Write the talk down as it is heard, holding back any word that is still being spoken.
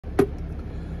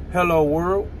Hello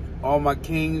world, all my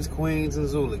kings, queens, and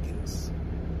zooligans.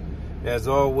 As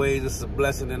always, it's a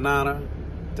blessing and honor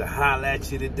to holler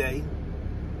at you today.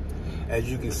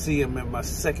 As you can see, I'm in my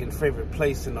second favorite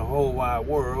place in the whole wide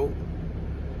world,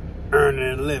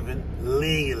 earning a living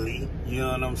legally, you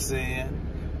know what I'm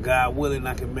saying? God willing,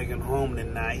 I can make it home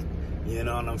tonight, you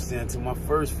know what I'm saying, to my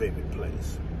first favorite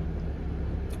place.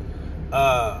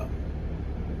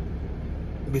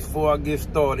 Before I get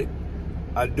started,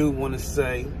 I do want to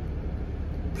say,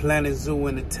 Planet Zoo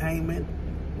Entertainment,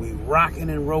 we rocking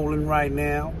and rolling right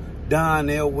now. Don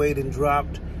Elway done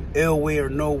dropped Elway or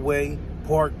No Way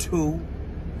Part 2.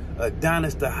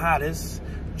 Adonis the Hottest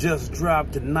just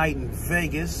dropped Tonight in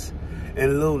Vegas.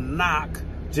 And Lil Knock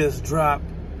just dropped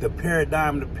The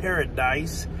Paradigm to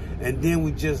Paradise. And then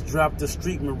we just dropped the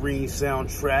Street Marine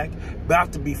soundtrack,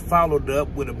 about to be followed up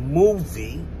with a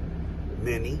movie,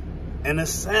 mini, and a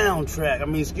soundtrack,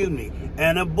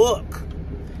 and a book.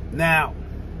 Now,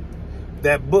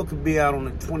 that book will be out on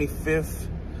the 25th,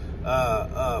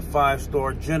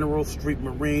 5-Star General, Street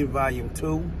Marine, Volume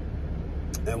 2.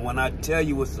 And when I tell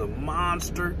you it's a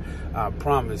monster, I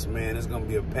promise, man, it's going to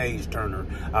be a page turner.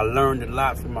 I learned a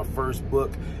lot from my first book.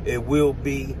 It will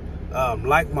be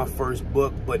like my first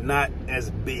book, but not as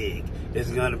big.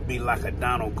 It's going to be like a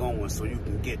Donald Goins, so you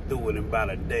can get through it in about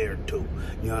a day or two.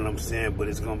 You know what I'm saying? But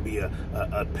it's going to be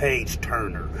a page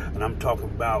turner. And I'm talking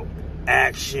about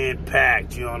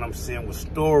action-packed, you know what I'm saying, with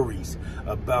stories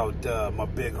about my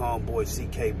big homeboy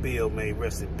C.K. Bill, may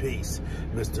rest in peace,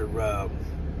 Mr.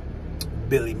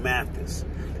 Billy Mathis.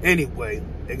 Anyway,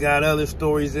 they got other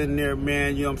stories in there,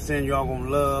 man, you know what I'm saying, y'all gonna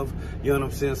love, you know what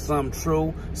I'm saying, some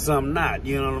true, some not,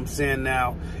 you know what I'm saying.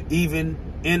 Now, even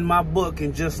in my book,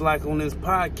 and just like on this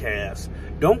podcast,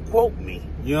 don't quote me,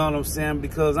 you know what I'm saying,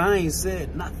 because I ain't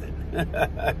said nothing. You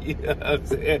know what I'm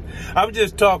saying? I'm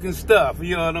just talking stuff,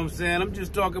 you know what I'm saying? I'm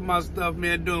just talking my stuff,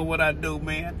 man, doing what I do,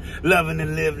 man. Loving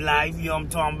and live life, you know what I'm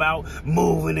talking about?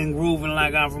 Moving and grooving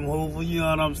like I'm from Hoover, you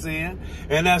know what I'm saying?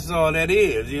 And that's all that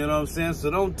is, you know what I'm saying?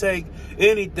 So don't take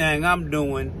anything I'm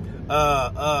doing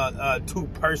too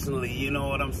personally, you know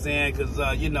what I'm saying?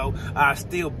 Because, you know, I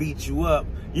still beat you up.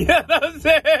 You know what I'm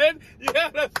saying? You know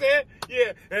what I'm saying?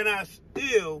 Yeah, and I'm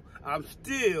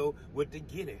still with the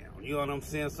get down. You know what I'm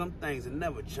saying? Some things will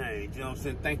never change. You know what I'm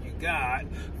saying? Thank you, God,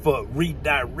 for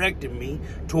redirecting me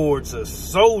towards a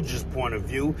soldier's point of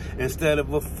view instead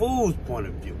of a fool's point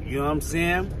of view. You know what I'm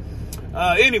saying?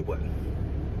 Anyway,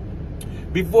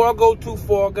 before I go too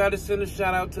far, I got to send a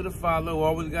shout out to the Father.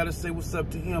 Always got to say what's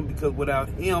up to him, because without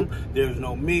him, there's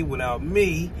no me. Without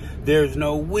me, there's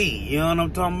no we. You know what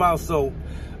I'm talking about? So,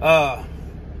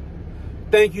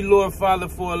 thank you, Lord Father,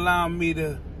 for allowing me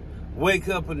to wake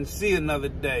up and see another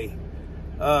day.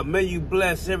 May you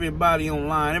bless everybody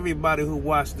online, everybody who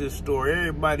watched this story,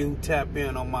 everybody who tap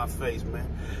in on my face,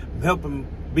 man. Help them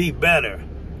be better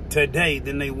today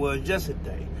than they was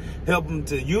yesterday. Help them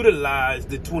to utilize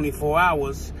the 24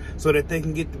 hours so that they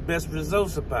can get the best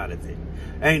results up out of it.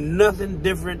 Ain't nothing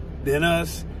different than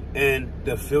us and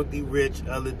the filthy rich,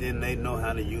 other than they know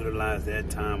how to utilize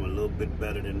that time a little bit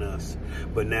better than us.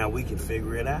 But now we can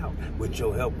figure it out with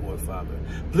your help, Lord Father.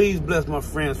 Please bless my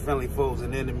friends, family, foes,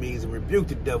 and enemies, and rebuke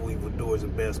the devil, evil doers,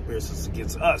 and bad spirits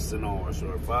against us and all,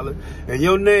 Lord Father. In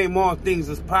your name, all things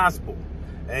is possible.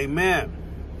 Amen.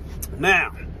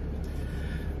 Now,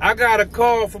 I got a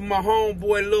call from my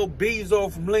homeboy, Lil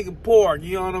Bezo from Lincoln Park,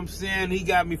 you know what I'm saying? He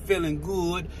got me feeling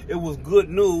good. It was good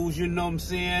news, you know what I'm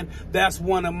saying? That's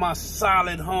one of my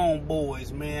solid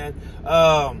homeboys, man.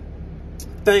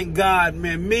 Thank God,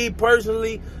 man. Me,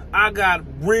 personally, I got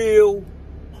real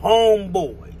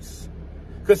homeboys.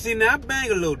 Because, see, now I bang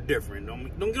a little different.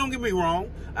 Don't get me wrong.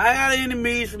 I got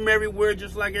enemies from everywhere,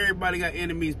 just like everybody got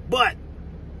enemies. But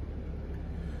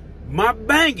my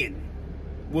banging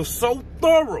was so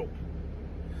thorough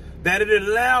that it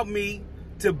allowed me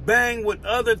to bang with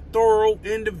other thorough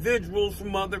individuals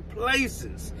from other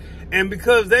places. And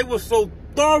because they were so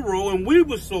thorough and we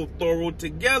were so thorough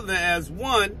together as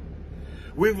one,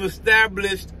 we've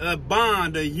established a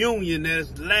bond, a union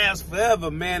that lasts forever,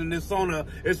 man. And it's on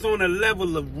a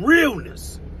level of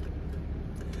realness.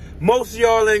 Most of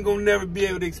y'all ain't gonna never be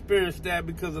able to experience that,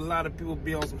 because a lot of people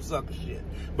be on some sucker shit.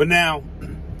 But now,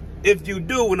 if you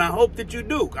do, and I hope that you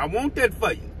do, I want that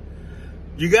for you.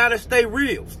 You gotta stay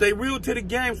real. Stay real to the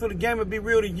game so the game will be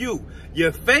real to you.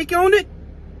 You're fake on it,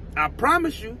 I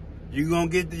promise you, you're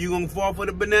gonna fall for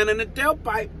the banana in the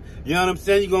tailpipe. You know what I'm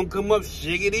saying? You're gonna come up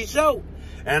shiggity show.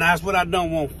 And that's what I don't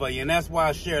want for you. And that's why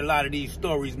I share a lot of these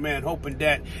stories, man, hoping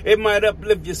that it might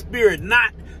uplift your spirit,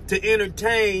 not to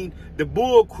entertain the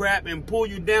bull crap and pull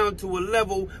you down to a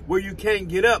level where you can't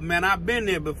get up, man. I've been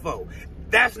there before.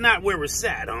 That's not where it's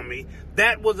at, homie.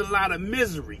 That was a lot of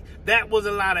misery. That was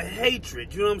a lot of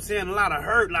hatred. You know what I'm saying? A lot of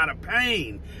hurt, a lot of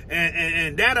pain.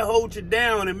 And that'll hold you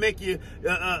down and make you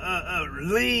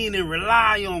lean and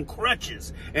rely on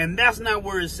crutches. And that's not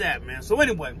where it's at, man. So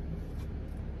anyway,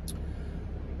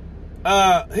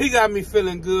 he got me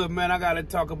feeling good, man. I got to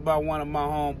talk about one of my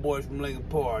homeboys from Lincoln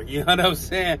Park. You know what I'm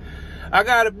saying? I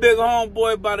got a big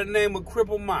homeboy by the name of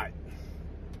Crippled Mike.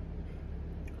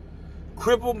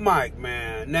 Crippled Mike,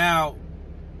 man. Now,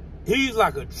 he's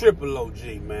like a triple OG,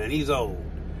 man. He's old.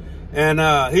 And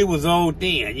he was old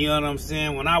then, you know what I'm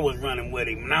saying, when I was running with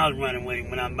him. When I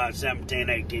was about 17,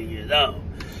 18 years old.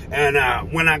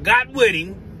 And when I got with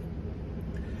him,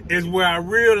 is where I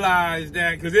realized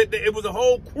that, because it was a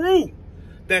whole crew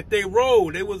that they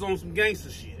rode. They was on some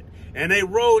gangster shit. And they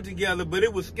rode together, but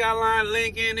it was Skyline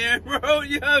Lincoln and road,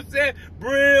 you know what I'm saying?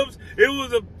 Bribs. It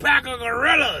was a pack of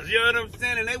gorillas, you know what I'm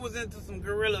saying? And they was into some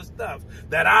gorilla stuff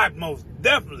that I most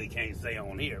definitely can't say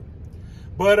on here.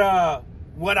 But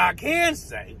what I can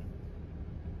say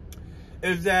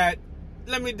is that,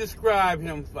 let me describe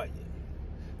him for you.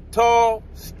 Tall,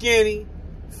 skinny,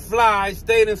 fly,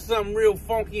 stayed in something real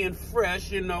funky and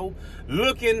fresh, you know,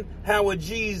 looking how a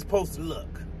G's supposed to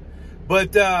look.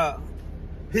 But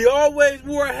he always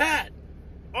wore a hat.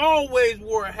 Always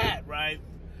wore a hat, right?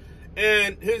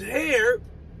 And his hair,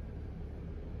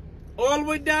 all the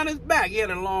way down his back, he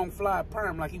had a long fly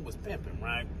perm like he was pimping,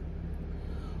 right?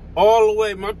 All the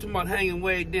way, I'm talking about hanging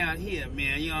way down here,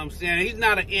 man, you know what I'm saying? He's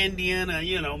not an Indian or,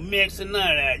 you know, mix or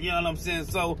none of that, you know what I'm saying?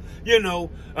 So, you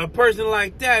know, a person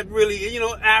like that really, you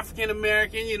know,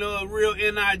 African-American, you know, a real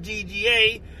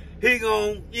N-I-G-G-A, he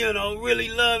gonna, you know, really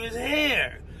love his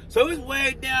hair. So it's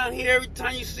way down here. Every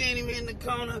time you see him in the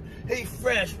corner, he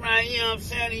fresh, right? You know what I'm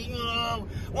saying? He, you know,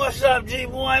 what's up,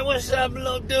 G-boy? What's up,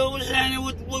 little dude? What's happening?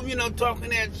 With, you know, talking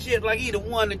that shit like he the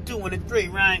 1, the 2, and the 3,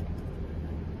 right?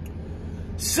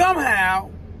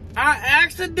 Somehow, I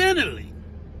accidentally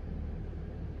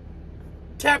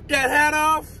tapped that hat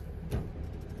off.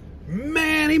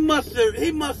 Man, he must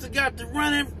have got to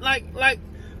running like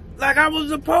I was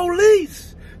the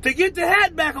police to get the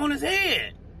hat back on his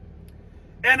head.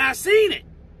 And I seen it.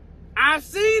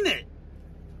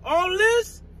 All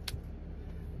this,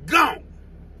 gone.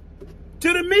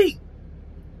 To the meat.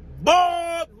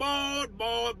 Bald.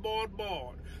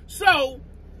 So,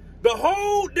 the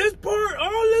whole, this part,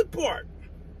 all this part,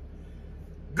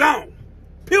 gone.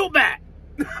 Peeled back.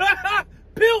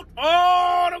 Peeled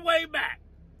all the way back.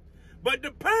 But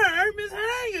the perm is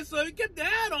hanging, so he kept the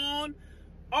hat on.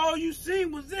 All you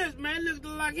seen was this, man. Looked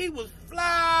like he was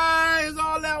fly as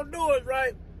all outdoors,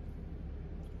 right?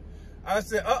 I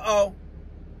said, uh-oh.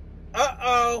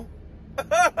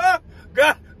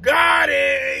 Got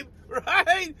him,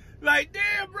 right? Like,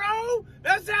 damn, bro,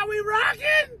 that's how we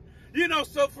rocking? You know,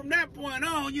 so from that point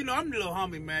on, you know, I'm a little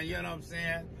homie, man, you know what I'm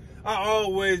saying? I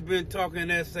always been talking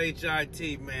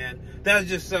S-H-I-T, man. That's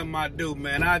just something I do,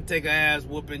 man. I take an ass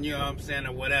whooping, you know what I'm saying,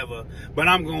 or whatever. But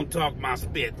I'm going to talk my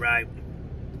spit, right?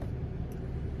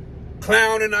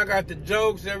 Clowning, I got the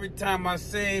jokes every time I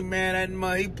sing, man.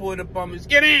 That he pulled up on me.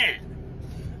 Get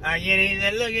in. I get in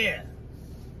there. Look here.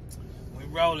 We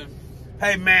rolling.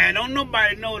 Hey, man, don't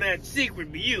nobody know that secret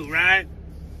but you, right?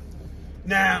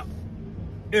 Now,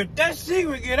 if that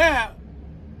secret get out,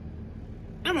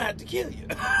 I'm gonna have to kill you.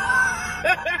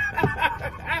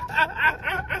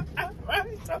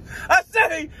 Right? So I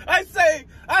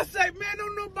say, man,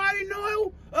 don't nobody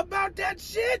know about that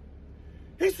shit?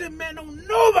 He said, man, don't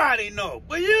nobody know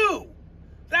but you.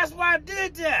 That's why I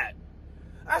did that.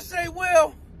 I say,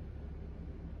 well,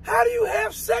 how do you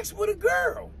have sex with a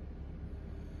girl?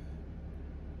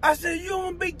 I said, you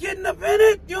don't be getting up in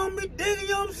it? You don't be digging,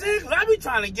 you know what I'm saying? Cause I be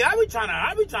trying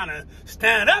to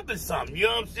stand up in something, you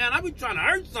know what I'm saying? I be trying to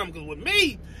hurt something, cause with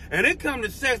me, and it come to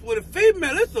sex with a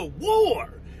female, it's a war.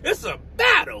 It's a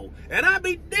battle. And I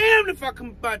be damned if I come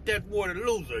about that war the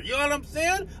loser. You know what I'm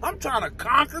saying? I'm trying to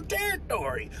conquer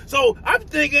territory. So I'm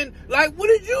thinking, like, what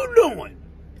are you doing?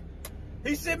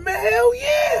 He said, man, hell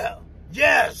yeah.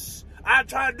 Yes. I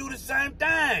try to do the same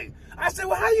thing. I said,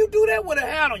 well, how you do that with a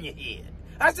hat on your head?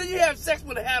 I said, you have sex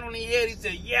with a hat on your head? He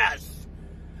said, yes.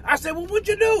 I said, well, what'd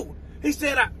you do? He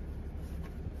said, I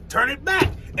turn it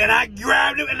back. And I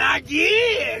grabbed him and I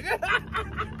gig.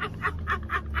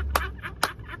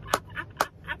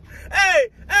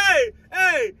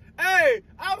 Hey,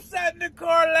 I'm sat in the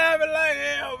car laughing like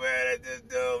hell, man, at this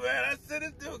dude, man. I said,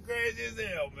 this dude crazy as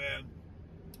hell,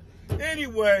 man.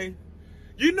 Anyway,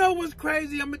 you know what's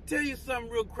crazy? I'm going to tell you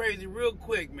something real crazy, real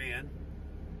quick, man.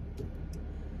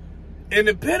 In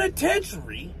the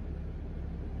penitentiary,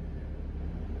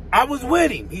 I was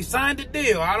with him. He signed the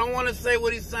deal. I don't want to say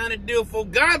what he signed the deal for.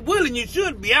 God willing, you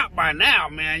should be out by now,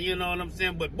 man. You know what I'm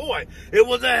saying? But boy, it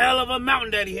was a hell of a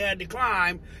mountain that he had to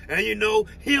climb. And you know,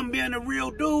 him being a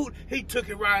real dude, he took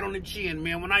it right on the chin,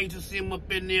 man. When I used to see him up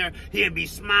in there, he'd be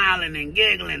smiling and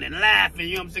giggling and laughing.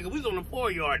 You know what I'm saying? We was on the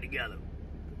 4-yard together.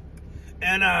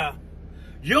 And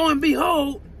lo and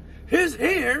behold, his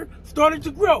hair started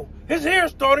to grow. His hair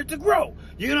started to grow.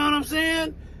 You know what I'm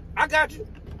saying? I got you.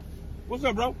 What's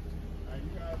up, bro? Hey,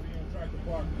 you gotta be in Tractor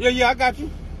Park. Yeah, I got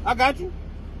you. I got you.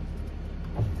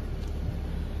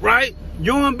 Right?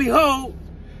 Lo and behold,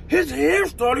 his hair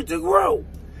started to grow.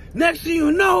 Next thing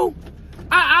you know,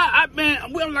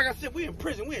 man, well, like I said, we in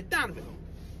prison. We in Donovan.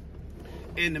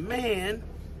 And the man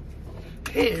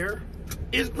hair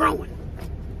is growing.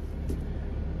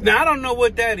 Now, I don't know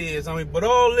what that is, but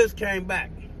all this came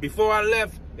back. Before I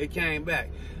left, it came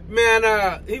back.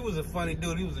 Man, he was a funny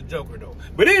dude. He was a joker, though.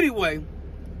 But anyway,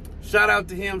 shout out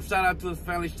to him. Shout out to his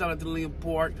family. Shout out to Liam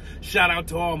Park. Shout out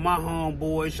to all my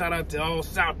homeboys. Shout out to all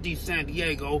Southeast San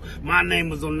Diego. My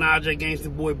name is Onaje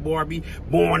Gangsta Boi Barbee.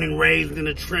 Born and raised in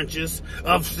the trenches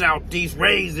of Southeast.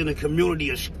 Raised in the community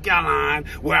of Skyline,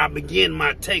 where I began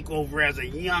my takeover as a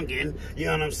youngin'. You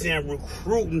know what I'm saying?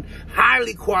 Recruiting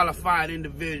highly qualified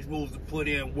individuals to put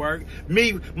in work.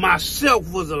 Me,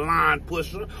 myself, was a line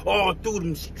pusher all through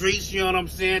them streets. You know what I'm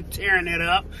saying? Tearing it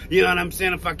up. You know what I'm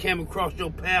saying? If I came across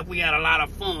your path, we had a lot of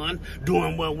fun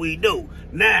doing what we do.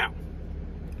 Now,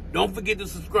 don't forget to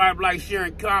subscribe, like, share,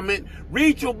 and comment.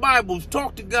 Read your Bibles.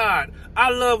 Talk to God.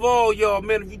 I love all y'all,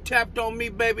 man. If you tapped on me,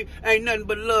 baby, ain't nothing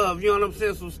but love. You know what I'm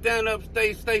saying? So stand up,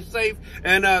 stay safe,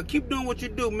 and keep doing what you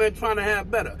do, man, trying to have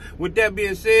better. With that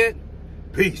being said,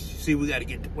 peace. See, we got to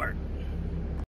get to work.